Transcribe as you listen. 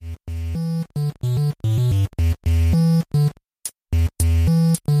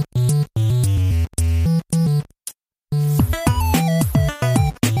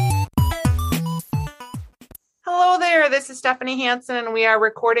is Stephanie Hansen, and we are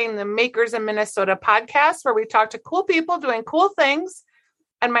recording the Makers in Minnesota podcast where we talk to cool people doing cool things.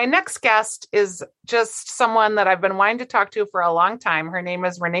 And my next guest is just someone that I've been wanting to talk to for a long time. Her name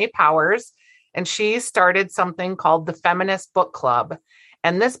is Renee Powers, and she started something called the Feminist Book Club.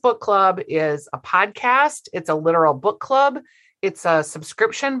 And this book club is a podcast. It's a literal book club. It's a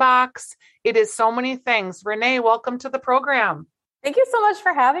subscription box. It is so many things. Renee, welcome to the program. Thank you so much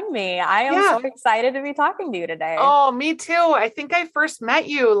for having me. I am so excited to be talking to you today. Oh, me too. I think I first met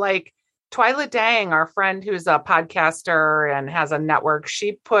you like Twyla Dang, our friend who's a podcaster and has a network.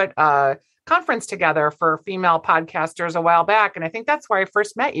 She put a conference together for female podcasters a while back. And I think that's where I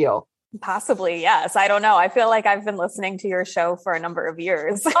first met you. Possibly, yes. I don't know. I feel like I've been listening to your show for a number of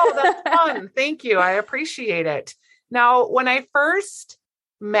years. Oh, that's fun. Thank you. I appreciate it. Now, when I first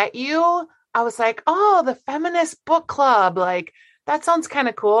met you, I was like, oh, the Feminist Book Club. Like, that sounds kind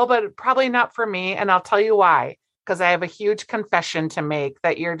of cool, but probably not for me. And I'll tell you why, because I have a huge confession to make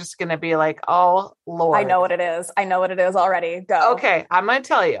that you're just going to be like, oh, Lord. I know what it is. I know what it is already. Go. Okay. I'm going to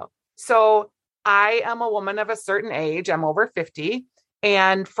tell you. So I am a woman of a certain age. I'm over 50.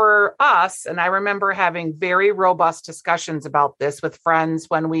 And for us, and I remember having very robust discussions about this with friends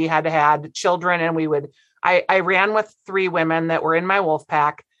when we had children, and I ran with 3 women that were in my wolf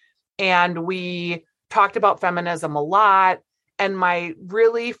pack, and we talked about feminism a lot. And my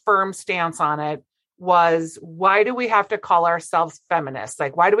really firm stance on it was, why do we have to call ourselves feminists?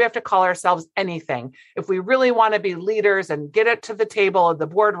 Like, why do we have to call ourselves anything? If we really want to be leaders and get it to the table of the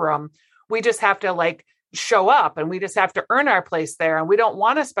boardroom, we just have to like show up, and we just have to earn our place there. And we don't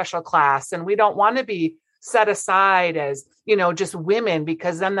want a special class, and we don't want to be set aside as, just women,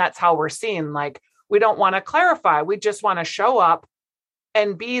 because then that's how we're seen. Like, we don't want to clarify. We just want to show up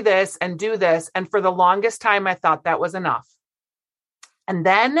and be this and do this. And for the longest time, I thought that was enough. And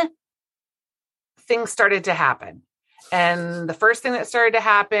then things started to happen. And the first thing that started to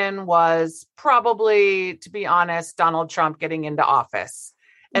happen was probably, to be honest, Donald Trump getting into office.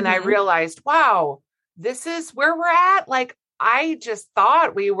 And I realized, wow, this is where we're at. Like, I just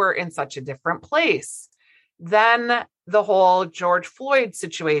thought we were in such a different place. Then the whole George Floyd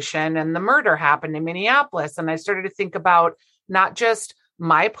situation and the murder happened in Minneapolis. And I started to think about not just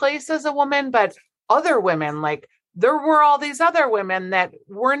my place as a woman, but other women. Like, there were all these other women that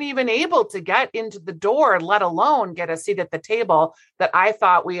weren't even able to get into the door, let alone get a seat at the table, that I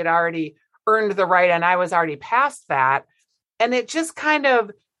thought we had already earned the right. And I was already past that. And it just kind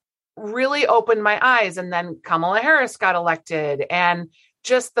of really opened my eyes. And then Kamala Harris got elected, and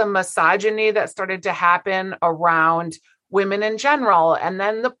just the misogyny that started to happen around women in general. And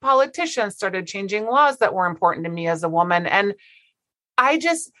then the politicians started changing laws that were important to me as a woman. And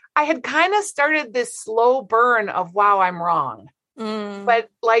I had kind of started this slow burn of, wow, I'm wrong. But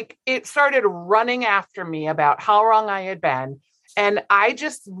like, it started running after me about how wrong I had been. And I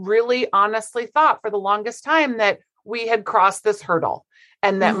just really honestly thought for the longest time that we had crossed this hurdle,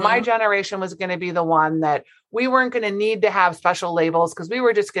 and that my generation was going to be the one that we weren't going to need to have special labels, because we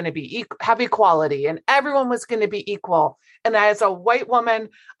were just going to be have equality, and everyone was going to be equal. And as a white woman,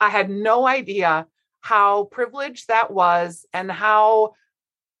 I had no idea how privileged that was, and how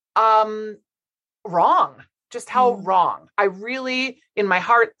wrong, just how wrong. I really, in my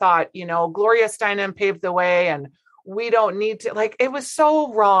heart, thought, Gloria Steinem paved the way, and we don't need to, like, it was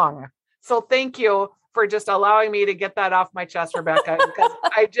so wrong. So thank you for just allowing me to get that off my chest, Rebecca, because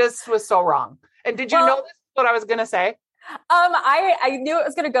I just was so wrong. And did you know this is what I was going to say? I knew it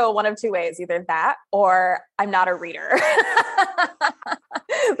was going to go one of 2 ways, either that or I'm not a reader.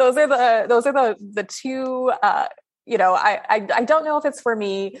 Those are the 2, I don't know if it's for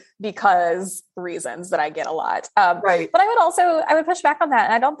me because reasons that I get a lot. Right. But I would push back on that.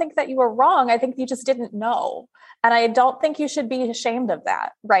 And I don't think that you were wrong. I think you just didn't know. And I don't think you should be ashamed of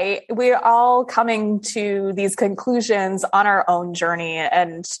that, right? We're all coming to these conclusions on our own journey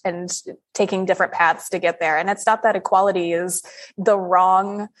and taking different paths to get there. And it's not that equality is the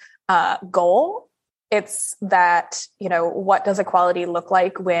wrong goal. It's that, what does equality look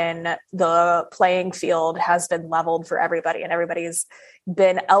like when the playing field has been leveled for everybody and everybody's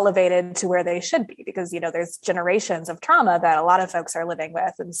been elevated to where they should be? Because, there's generations of trauma that a lot of folks are living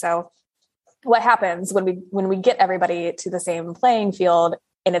with. And so what happens when we get everybody to the same playing field,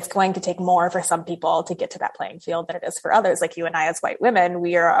 and it's going to take more for some people to get to that playing field than it is for others. Like you and I, as white women,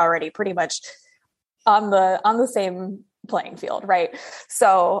 we are already pretty much on the same playing field. Right.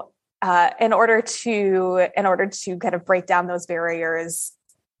 So, in order to kind of break down those barriers,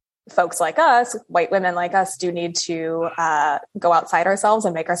 folks like us, white women like us, do need to go outside ourselves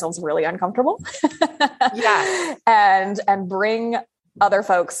and make ourselves really uncomfortable. Yeah. And bring other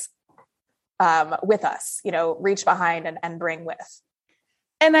folks with us, reach behind and bring with.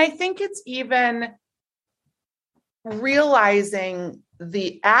 And I think it's even realizing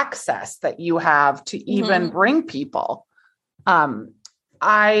the access that you have to even bring people.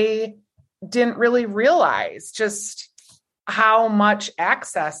 I didn't really realize just how much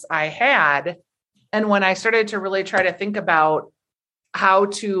access I had. And when I started to really try to think about how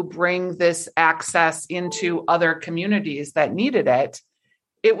to bring this access into other communities that needed it,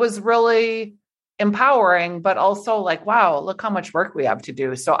 it was really empowering, but also like, wow, look how much work we have to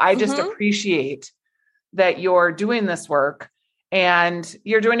do. So I just appreciate that you're doing this work and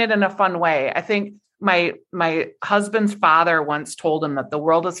you're doing it in a fun way. I think my husband's father once told him that the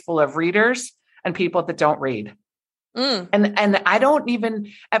world is full of readers and people that don't read. And I don't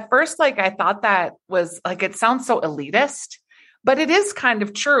even, at first, like, I thought that was like, it sounds so elitist, but it is kind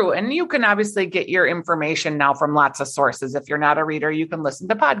of true. And you can obviously get your information now from lots of sources. If you're not a reader, you can listen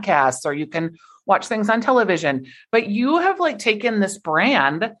to podcasts or you can watch things on television, but you have like taken this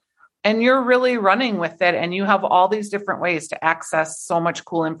brand and you're really running with it. And you have all these different ways to access so much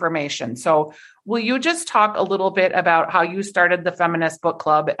cool information. So will you just talk a little bit about how you started the Feminist Book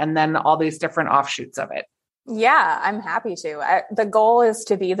Club and then all these different offshoots of it? Yeah, I'm happy to. The goal is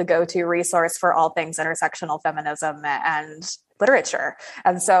to be the go-to resource for all things intersectional feminism and literature.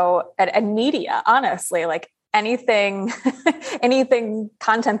 And so, and media, honestly, like anything, anything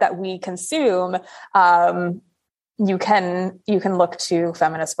content that we consume, you can look to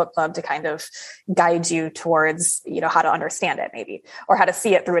Feminist Book Club to kind of guide you towards, how to understand it maybe, or how to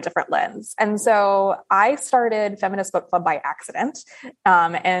see it through a different lens. And so I started Feminist Book Club by accident.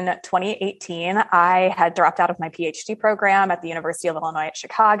 In 2018, I had dropped out of my PhD program at the University of Illinois at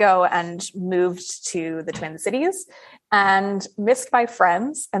Chicago and moved to the Twin Cities and missed my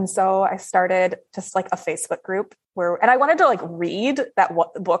friends. And so I started just like a Facebook group and I wanted to like read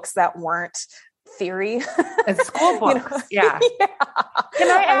books that weren't theory. It's school books. Yeah.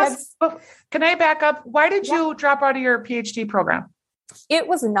 Can I back up? Why did you drop out of your PhD program? It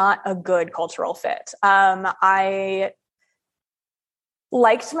was not a good cultural fit. I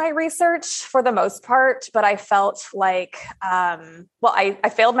liked my research for the most part, but I felt like, I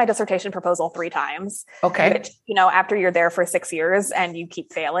failed my dissertation proposal 3 times. Okay. Which, after you're there for 6 years and you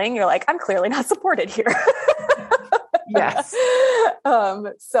keep failing, you're like, I'm clearly not supported here. Yes.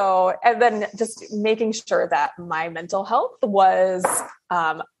 So, and then just making sure that my mental health was,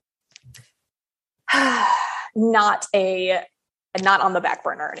 not on the back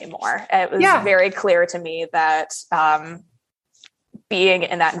burner anymore. It was very clear to me that, being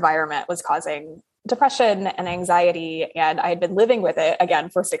in that environment was causing depression and anxiety. And I had been living with it again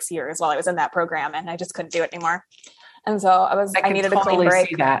for 6 years while I was in that program, and I just couldn't do it anymore. And so I needed a clean break.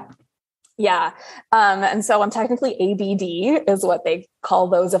 See that. Yeah. And so I'm technically ABD is what they call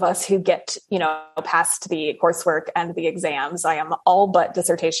those of us who get, past the coursework and the exams. I am all but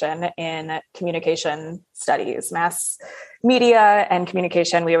dissertation in communication studies, mass media and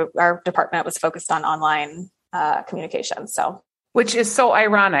communication. Our department was focused on online communication. So, which is so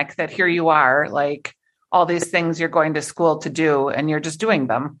ironic that here you are, like all these things you're going to school to do and you're just doing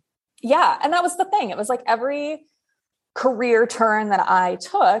them. Yeah. And that was the thing. It was like every career turn that I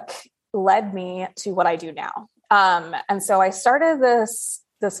took led me to what I do now. And so I started this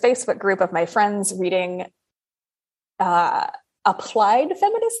Facebook group of my friends reading applied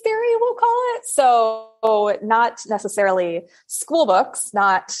feminist theory, we'll call it. So not necessarily school books,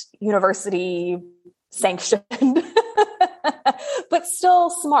 not university sanctioned, but still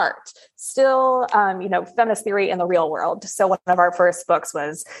smart, still, feminist theory in the real world. So one of our first books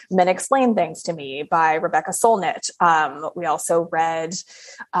was Men Explain Things to Me by Rebecca Solnit. We also read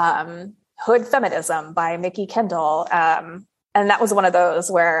Hood Feminism by Mikki Kendall. And that was one of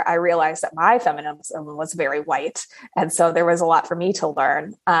those where I realized that my feminism was very white. And so there was a lot for me to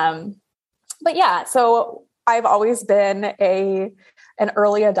learn. But yeah, so I've always been an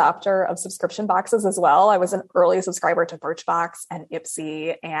early adopter of subscription boxes as well. I was an early subscriber to Birchbox and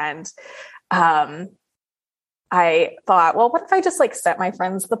Ipsy. And I thought, well, what if I just like sent my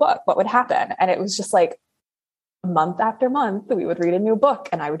friends the book? What would happen? And it was just like month after month, we would read a new book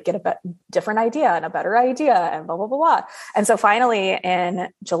and I would get a different idea and a better idea and blah, blah, blah, blah. And so finally in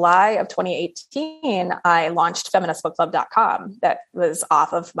July of 2018, I launched feministbookclub.com. That was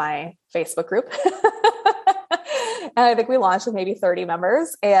off of my Facebook group. And I think we launched with maybe 30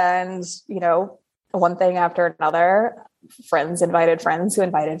 members and, one thing after another, friends invited friends who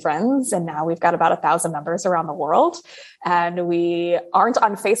invited friends. And now we've got about 1,000 members around the world. And we aren't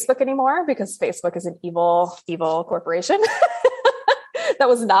on Facebook anymore because Facebook is an evil, evil corporation that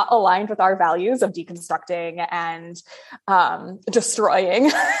was not aligned with our values of deconstructing and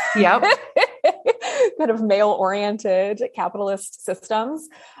destroying. Yep. kind of male-oriented capitalist systems.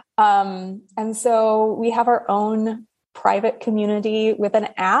 And so we have our own private community with an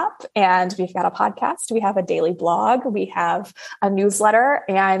app, and we've got a podcast. We have a daily blog. We have a newsletter,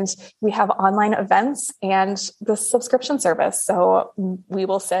 and we have online events and the subscription service. So we've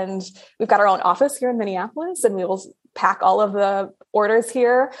got our own office here in Minneapolis, and we will pack all of the orders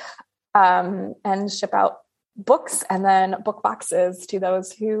here, and ship out books and then book boxes to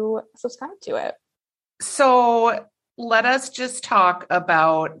those who subscribe to it. So let us just talk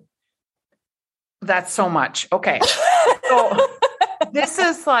about that's so much. Okay. So this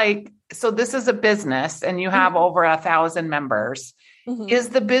is a business, and you have over 1,000 members. Mm-hmm. Is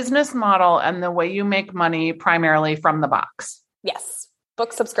the business model and the way you make money primarily from the box? Yes.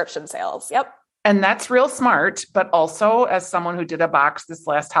 Book subscription sales. Yep. And that's real smart. But also, as someone who did a box this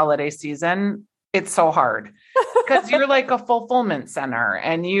last holiday season, it's so hard because you're like a fulfillment center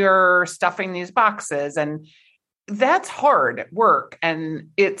and you're stuffing these boxes, and that's hard work. And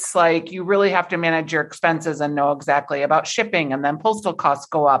it's like, you really have to manage your expenses and know exactly about shipping, and then postal costs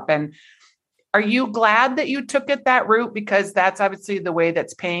go up. And are you glad that you took it that route? Because that's obviously the way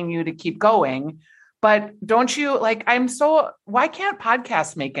that's paying you to keep going. But don't you why can't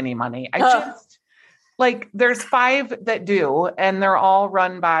podcasts make any money? There's 5 that do, and they're all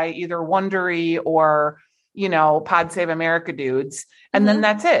run by either Wondery or, Pod Save America dudes. And then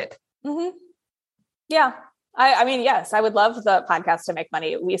that's it. Mm-hmm. Yeah. I mean, yes, I would love the podcast to make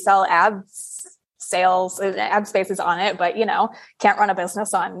money. We sell ad spaces on it, but can't run a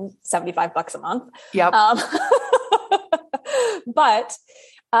business on $75 a month. Yep. But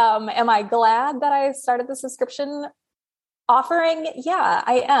am I glad that I started the subscription offering? Yeah,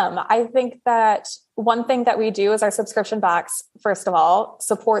 I am. I think that one thing that we do is our subscription box, first of all,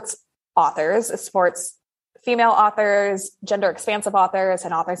 supports authors. It supports female authors, gender expansive authors,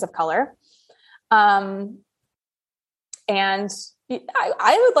 and authors of color. And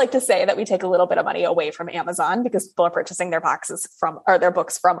I would like to say that we take a little bit of money away from Amazon because people are purchasing their their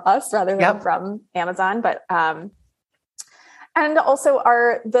books from us rather than from Amazon. But, and also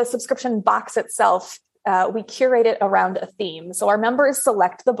the subscription box itself, we curate it around a theme. So our members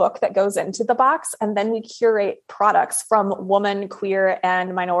select the book that goes into the box, and then we curate products from woman, queer,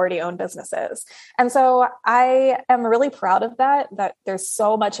 and minority-owned businesses. And so I am really proud of that there's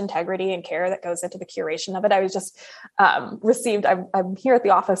so much integrity and care that goes into the curation of it. I was just I'm here at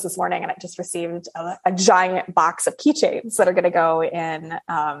the office this morning, and I just received a giant box of keychains that are going to go in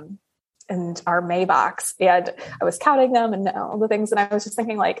our May box, and I was counting them and all the things. And I was just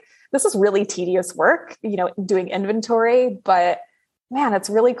thinking, this is really tedious work, doing inventory, but man, it's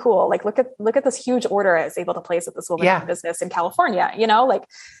really cool. Look at this huge order I was able to place at this woman business in California,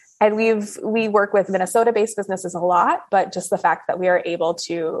 and we work with Minnesota-based businesses a lot, but just the fact that we are able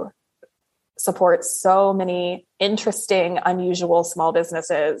to support so many interesting, unusual small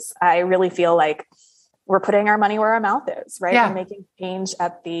businesses, I really feel like we're putting our money where our mouth is, right? Yeah. And making change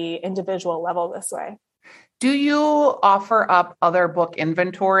at the individual level this way. Do you offer up other book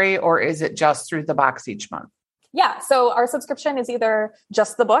inventory, or is it just through the box each month? Yeah. So our subscription is either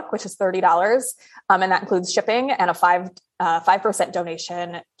just the book, which is $30. And that includes shipping and a 5%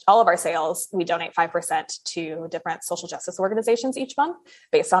 donation. All of our sales, we donate 5% to different social justice organizations each month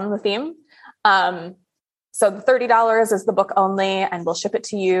based on the theme. So the $30 is the book only, and we'll ship it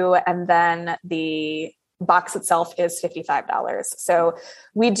to you. And then the box itself is $55. So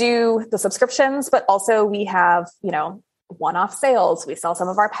we do the subscriptions, but also we have, one-off sales. We sell some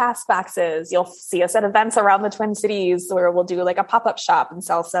of our past boxes. You'll see us at events around the Twin Cities where we'll do a pop-up shop and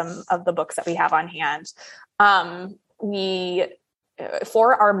sell some of the books that we have on hand.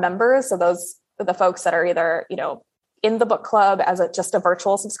 For our members, so those are the folks that are either, in the book club as just a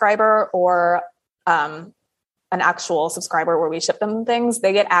virtual subscriber, or an actual subscriber where we ship them things,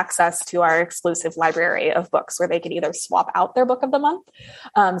 they get access to our exclusive library of books where they can either swap out their book of the month.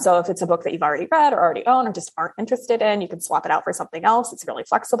 So if it's a book that you've already read or already own or just aren't interested in, you can swap it out for something else. It's really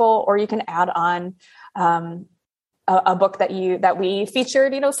flexible. Or you can add on a book that we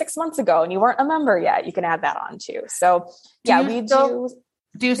featured, 6 months ago and you weren't a member yet. You can add that on too. So yeah, we do.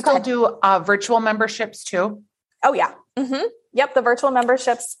 Do you still do virtual memberships too? Oh yeah. Mm-hmm. Yep. The virtual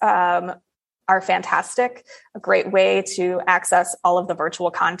memberships are fantastic. A great way to access all of the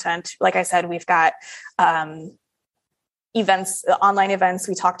virtual content. Like I said, we've got events, online events.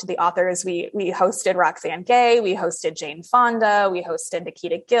 We talked to the authors. We hosted Roxane Gay. We hosted Jane Fonda. We hosted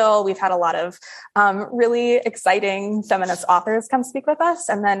Nikita Gill. We've had a lot of really exciting feminist authors come speak with us.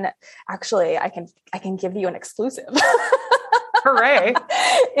 And then actually I can give you an exclusive. Hooray.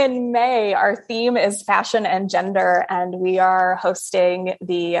 In May, our theme is fashion and gender, and we are hosting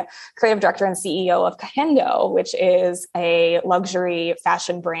the creative director and CEO of Kahindo, which is a luxury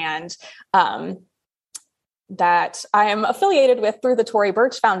fashion brand that I am affiliated with through the Tory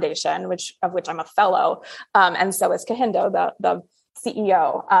Burch Foundation, of which I'm a fellow, and so is Kahindo, the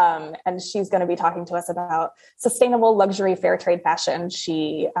CEO, and she's going to be talking to us about sustainable luxury fair trade fashion.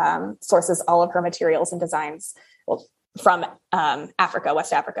 She sources all of her materials and designs from Africa,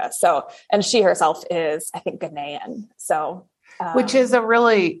 West Africa. So, and she herself is, I think, Ghanaian. So, which is a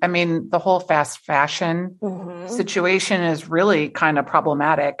really, I mean, the whole fast fashion situation is really kind of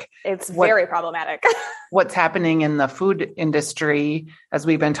problematic. It's very problematic. What's happening in the food industry, as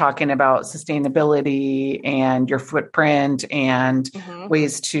we've been talking about sustainability and your footprint and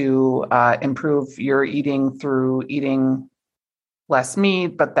ways to improve your eating through eating less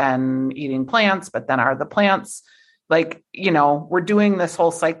meat, but then eating plants, but then are the plants like, you know, we're doing this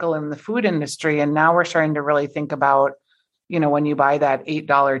whole cycle in the food industry. And now we're starting to really think about, you know, when you buy that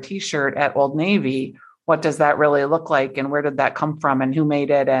 $8 t-shirt at Old Navy, what does that really look like? And where did that come from? And who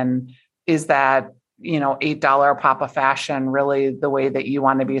made it? And is that, you know, $8 pop of fashion really the way that you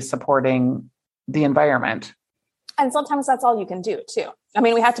want to be supporting the environment? And sometimes that's all you can do too. I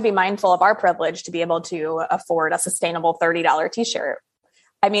mean, we have to be mindful of our privilege to be able to afford a sustainable $30 t-shirt.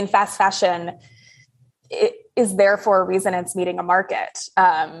 I mean, fast fashion, it is there for a reason. It's meeting a market.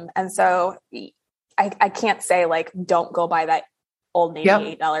 And so I can't say like, don't go buy that Old Navy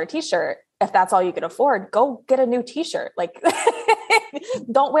 $8 t-shirt. If that's all you can afford, go get a new t-shirt. Like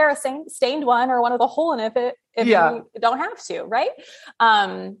don't wear a stained one or one with a hole in it if you don't have to. Right.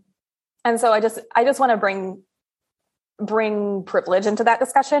 And so I just want to bring privilege into that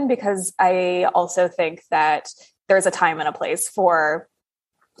discussion, because I also think that there's a time and a place for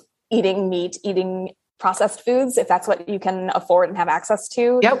eating meat, eating processed foods, if that's what you can afford and have access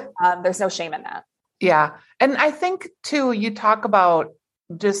to. There's no shame in that. Yeah. And I think too, you talk about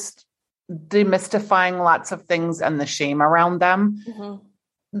just demystifying lots of things and the shame around them.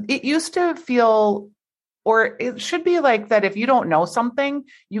 It used to feel, or it should be like that, if you don't know something,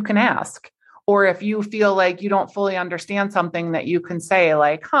 you can ask. Or if you feel like you don't fully understand something, that you can say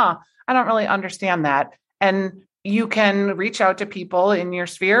like, I don't really understand that. And you can reach out to people in your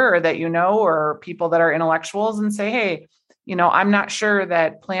sphere or that, you know, or people that are intellectuals and say, hey, you know, I'm not sure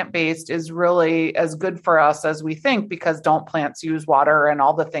that plant-based is really as good for us as we think, because don't plants use water and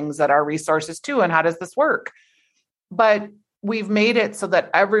all the things that are resources too? And how does this work? But we've made it so that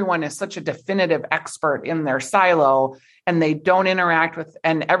everyone is such a definitive expert in their silo, and they don't interact with,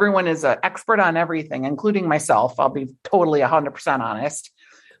 and everyone is an expert on everything, including myself. I'll be totally 100% honest,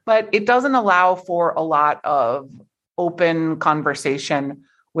 but it doesn't allow for a lot of open conversation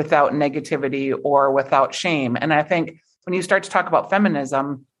without negativity or without shame. And I think when you start to talk about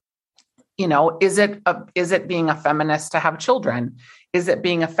feminism, you know, is it being a feminist to have children? Is it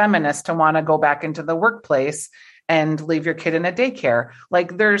being a feminist to want to go back into the workplace and leave your kid in a daycare?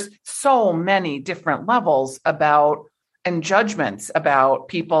 Like, there's so many different levels about and judgments about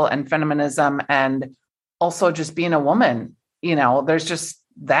people and feminism, and also just being a woman. You know, there's just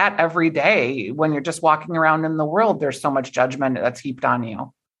that every day when you're just walking around in the world, there's so much judgment that's heaped on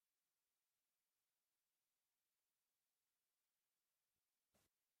you.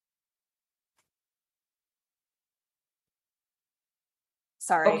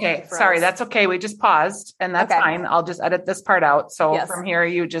 Sorry. Okay. Sorry. That's okay. We just paused, and that's fine. I'll just edit this part out. So from here,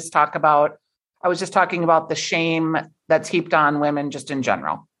 you just talk about, I was just talking about the shame that's heaped on women just in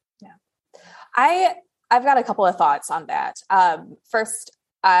general. Yeah. I've got a couple of thoughts on that. First,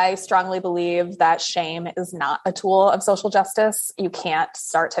 I strongly believe that shame is not a tool of social justice. You can't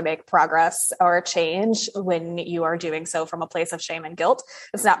start to make progress or change when you are doing so from a place of shame and guilt.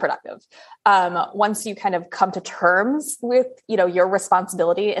 It's not productive. Once you kind of come to terms with, you know, your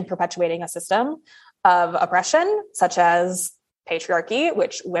responsibility in perpetuating a system of oppression, such as patriarchy,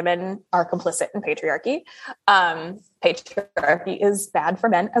 which women are complicit in patriarchy. Patriarchy is bad for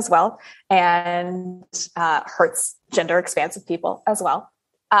men as well, and hurts gender expansive people as well.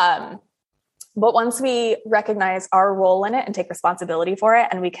 But once we recognize our role in it and take responsibility for it,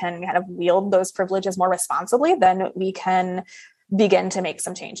 and we can kind of wield those privileges more responsibly, then we can begin to make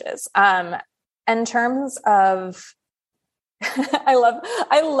some changes. In terms of, I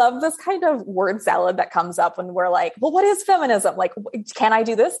love this kind of word salad that comes up when we're like, well, what is feminism? Like, can I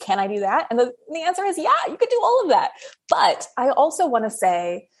do this? Can I do that? And the answer is, yeah, you can do all of that. But I also want to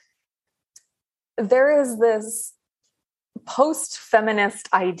say there is this post-feminist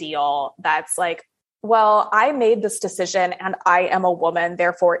ideal that's like well, I made this decision and I am a woman,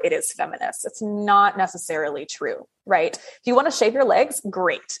 therefore it is feminist. It's not necessarily true, right? If you want to shave your legs,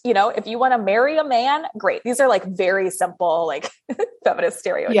 great. If you want to marry a man, great. These are like very simple, like feminist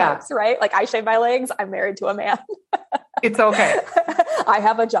stereotypes, right? Like I shave my legs, I'm married to a man. It's okay. I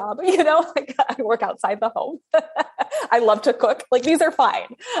have a job, like I work outside the home. I love to cook. Like these are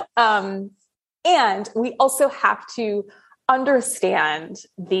fine. And we also have to understand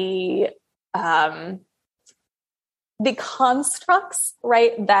the constructs,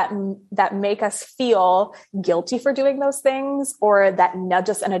 right, that make us feel guilty for doing those things, or that nudge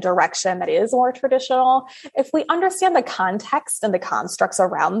us in a direction that is more traditional. If we understand the context and the constructs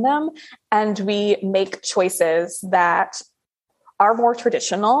around them, and we make choices that are more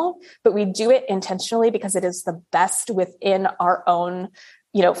traditional, but we do it intentionally because it is the best within our own,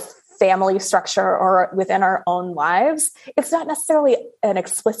 family structure or within our own lives, it's not necessarily an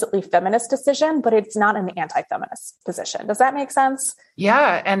explicitly feminist decision, but it's not an anti-feminist position. Does that make sense?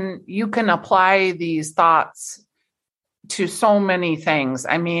 Yeah. And you can apply these thoughts to so many things.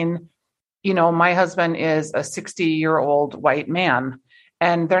 I mean, my husband is a 60-year-old white man,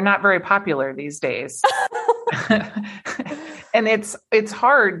 and they're not very popular these days. And it's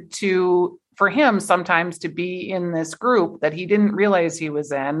hard for him sometimes to be in this group that he didn't realize he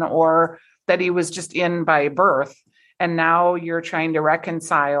was in, or that he was just in by birth. And now you're trying to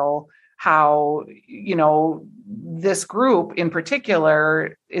reconcile how, this group in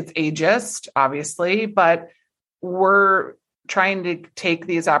particular, it's ageist, obviously, but we're trying to take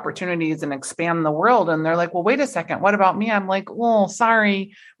these opportunities and expand the world. And they're like, well, wait a second, what about me? I'm like, well,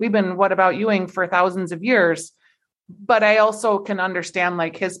 sorry, we've been what about youing for thousands of years. But I also can understand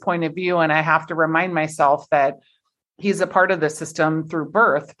like his point of view. And I have to remind myself that he's a part of the system through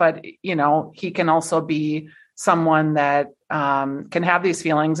birth, but he can also be someone that can have these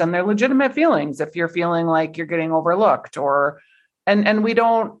feelings, and they're legitimate feelings. If you're feeling like you're getting overlooked and we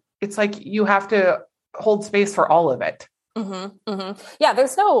don't, it's like, you have to hold space for all of it. Mm-hmm, mm-hmm. Yeah.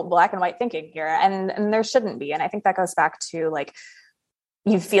 There's no black and white thinking here, and there shouldn't be. And I think that goes back to like,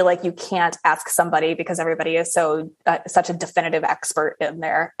 you feel like you can't ask somebody because everybody is such a definitive expert in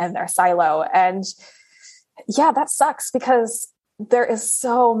their silo. And yeah, that sucks because there is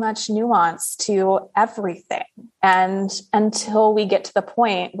so much nuance to everything. And until we get to the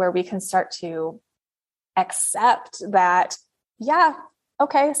point where we can start to accept that, yeah,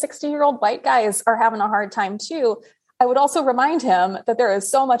 okay, 60-year-old white guys are having a hard time too. I would also remind him that there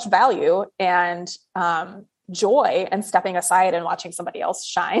is so much value and, joy and stepping aside and watching somebody else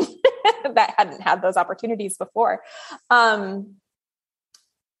shine that hadn't had those opportunities before. But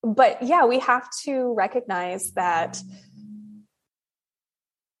yeah, we have to recognize that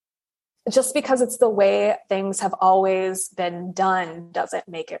just because it's the way things have always been done doesn't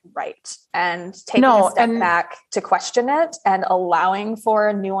make it right. And taking a step back to question it and allowing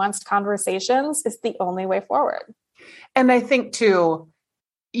for nuanced conversations is the only way forward. And I think too,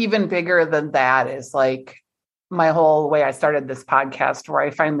 even bigger than that is like, my whole way I started this podcast, where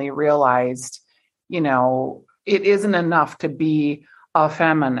I finally realized, it isn't enough to be a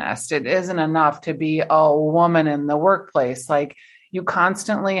feminist. It isn't enough to be a woman in the workplace. Like, you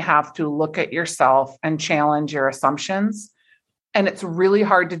constantly have to look at yourself and challenge your assumptions. And it's really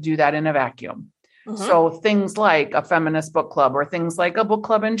hard to do that in a vacuum. Mm-hmm. So things like a feminist book club, or things like a book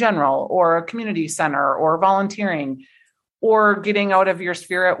club in general, or a community center, or volunteering, or getting out of your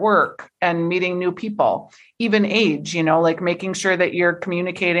sphere at work and meeting new people, even age, like making sure that you're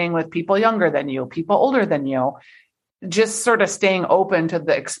communicating with people younger than you, people older than you, just sort of staying open to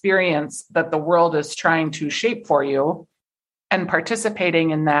the experience that the world is trying to shape for you, and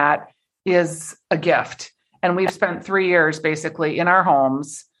participating in that is a gift. And we've spent 3 years basically in our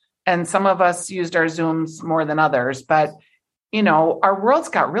homes, and some of us used our Zooms more than others, but our worlds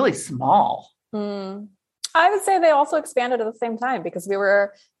got really small. Mm. I would say they also expanded at the same time because we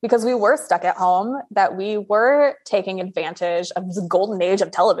were stuck at home, that we were taking advantage of the golden age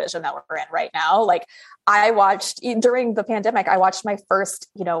of television that we're in right now. Like during the pandemic, I watched my first,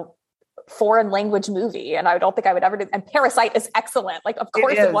 foreign language movie, and I don't think I would ever do. And Parasite is excellent. Like, of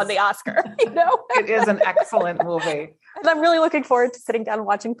course it won the Oscar, It is an excellent movie. And I'm really looking forward to sitting down and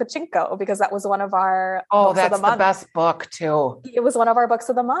watching Pachinko, because that was one of our books that's of the month. The best book too. It was one of our books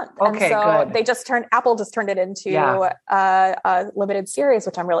of the month. Okay, and so good. Apple just turned it into a limited series,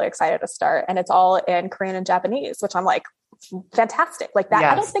 which I'm really excited to start. And it's all in Korean and Japanese, which I'm like, fantastic. Like that.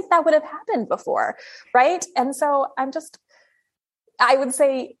 Yes. I don't think that would have happened before. Right. And so I would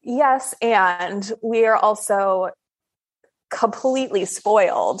say yes. And we are also completely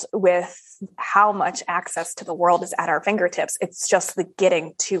spoiled with how much access to the world is at our fingertips. It's just the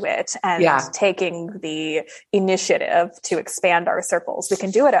getting to it and taking the initiative to expand our circles. We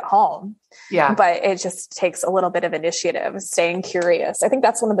can do it at home, but it just takes a little bit of initiative, staying curious. I think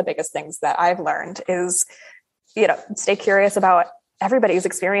that's one of the biggest things that I've learned is, stay curious about everybody's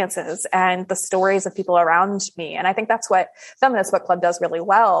experiences and the stories of people around me. And I think that's what Feminist Book Club does really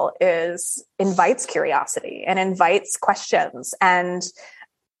well, is invites curiosity and invites questions and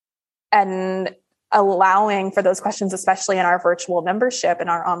allowing for those questions, especially in our virtual membership in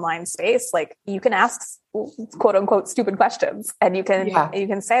our online space. Like, you can ask quote unquote stupid questions, and you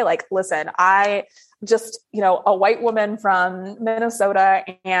can say like, listen, I just, a white woman from Minnesota,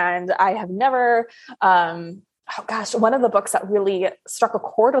 and I have never, one of the books that really struck a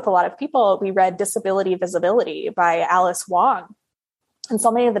chord with a lot of people, we read Disability Visibility by Alice Wong. And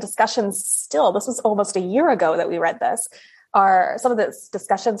so many of the discussions still, this was almost a year ago that we read this, some of the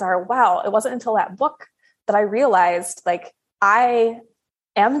discussions are, wow, it wasn't until that book that I realized, like, I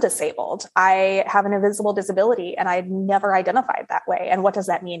am disabled. I have an invisible disability, and I'd never identified that way. And what does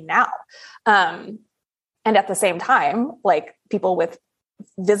that mean now? And at the same time, like, people with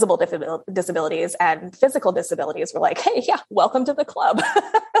visible disabilities and physical disabilities were like, hey, welcome to the club.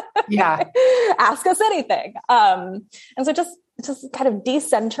 Ask us anything. And so just kind of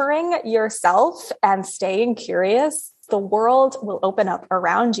decentering yourself and staying curious, the world will open up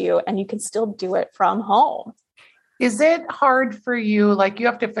around you, and you can still do it from home. Is it hard for you? Like, you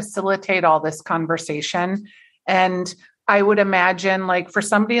have to facilitate all this conversation. And I would imagine, like, for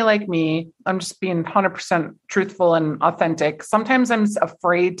somebody like me, I'm just being 100% truthful and authentic. Sometimes I'm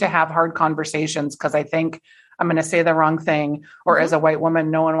afraid to have hard conversations because I think I'm going to say the wrong thing. Or as a white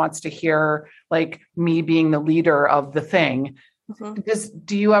woman, no one wants to hear like me being the leader of the thing.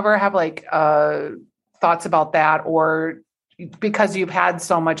 Do you ever have like thoughts about that? Or because you've had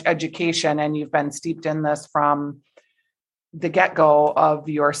so much education and you've been steeped in this from the get-go of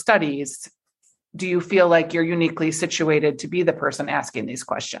your studies, do you feel like you're uniquely situated to be the person asking these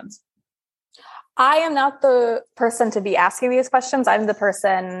questions? I am not the person to be asking these questions. I'm the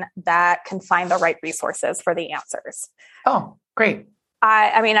person that can find the right resources for the answers. Oh, great.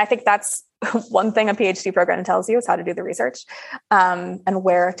 I mean, I think that's one thing a PhD program tells you, is how to do the research, and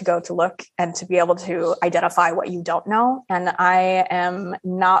where to go to look and to be able to identify what you don't know. And I am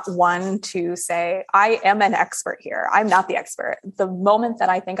not one to say, I am an expert here. I'm not the expert. The moment that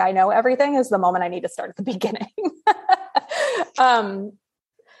I think I know everything is the moment I need to start at the beginning.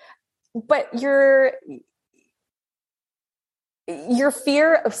 But your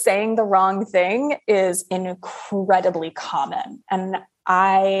fear of saying the wrong thing is incredibly common. And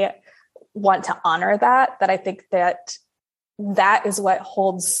I want to honor that I think that is what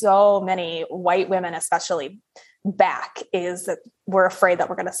holds so many white women, especially, back, is that we're afraid that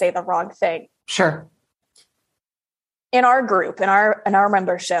we're going to say the wrong thing. Sure. In our group, in our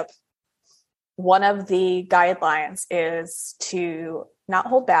membership, one of the guidelines is to not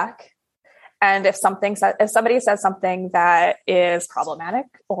hold back. And if somebody says something that is problematic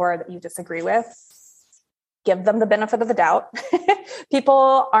or that you disagree with, give them the benefit of the doubt.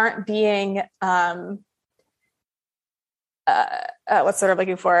 People aren't being, what's the word I'm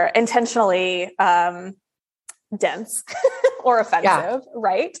looking for? Intentionally dense or offensive,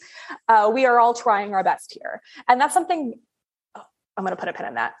 right? We are all trying our best here. And that's something, I'm going to put a pin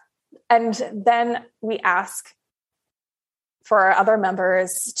in that. And then we ask for our other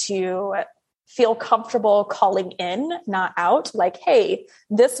members to feel comfortable calling in, not out. Like, hey,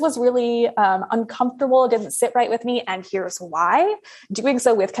 this was really uncomfortable. It didn't sit right with me. And here's why. Doing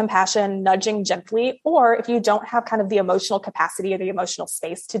so with compassion, nudging gently. Or if you don't have kind of the emotional capacity or the emotional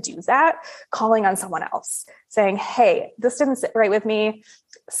space to do that, calling on someone else, saying, hey, this didn't sit right with me.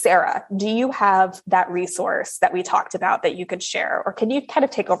 Sarah, do you have that resource that we talked about that you could share? Or can you kind of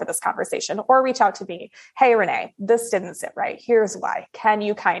take over this conversation, or reach out to me? Hey, Renee, this didn't sit right. Here's why. Can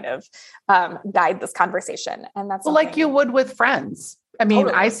you kind of guide this conversation? And that's like you would with friends. I mean,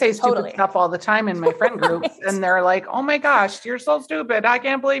 totally. I say stupid stuff all the time in my friend groups, right. And they're like, oh my gosh, you're so stupid. I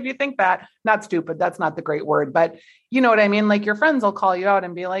can't believe you think that. Not stupid. That's not the great word, but you know what I mean? Like, your friends will call you out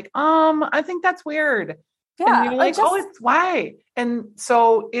and be like, I think that's weird. Yeah, and you're like, oh, it's why. And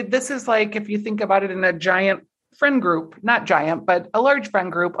so this is like, if you think about it in a giant friend group, not giant, but a large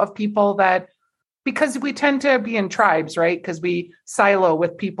friend group of people that, because we tend to be in tribes, right? Because we silo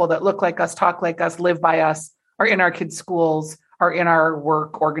with people that look like us, talk like us, live by us, are in our kids' schools, are in our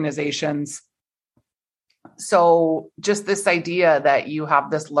work organizations. So just this idea that you have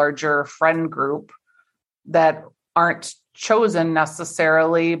this larger friend group that aren't chosen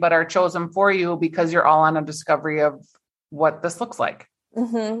necessarily, but are chosen for you because you're all on a discovery of what this looks like.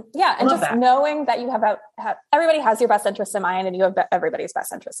 Mm-hmm. Yeah. And just knowing that you have everybody has your best interest in mind and you have everybody's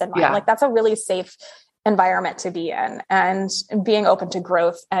best interest in mind. Yeah. Like that's a really safe environment to be in, and being open to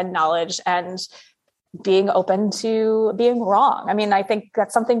growth and knowledge and being open to being wrong. I mean, I think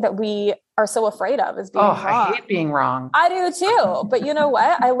that's something that we are so afraid of, is being wrong. I hate being wrong. I do too. But you know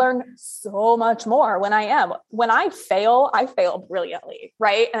what? I learn so much more when I fail brilliantly.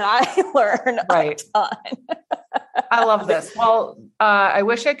 Right. And I learn a ton. I love this. Well, I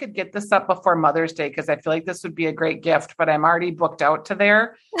wish I could get this up before Mother's Day, because I feel like this would be a great gift, but I'm already booked out to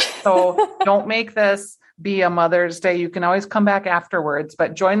there. So don't make this be a Mother's Day. You can always come back afterwards,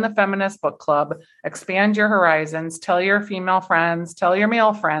 but join the Feminist Book Club, expand your horizons, tell your female friends, tell your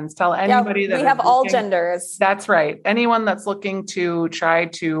male friends, tell anybody that we have all genders. That's right. Anyone that's looking to try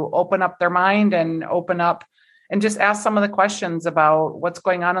to open up their mind and open up and just ask some of the questions about what's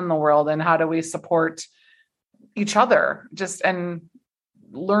going on in the world and how do we support each other, and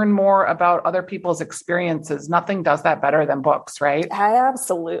learn more about other people's experiences. Nothing does that better than books, right?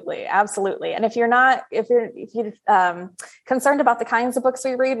 Absolutely. Absolutely. And if you're concerned about the kinds of books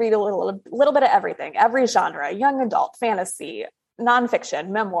we read a little bit of everything, every genre, young adult, fantasy, nonfiction,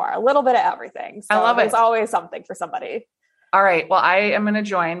 memoir, a little bit of everything. So I love it. There's always something for somebody. All right. Well, I am going to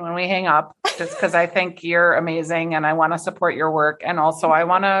join when we hang up, just because I think you're amazing and I want to support your work. And also I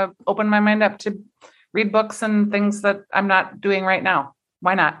want to open my mind up to read books and things that I'm not doing right now.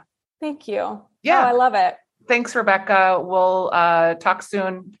 Why not? Thank you. Yeah. Oh, I love it. Thanks, Rebecca. We'll talk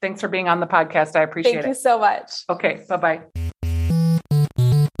soon. Thanks for being on the podcast. I appreciate it. Thank you so much. Okay. Bye-bye.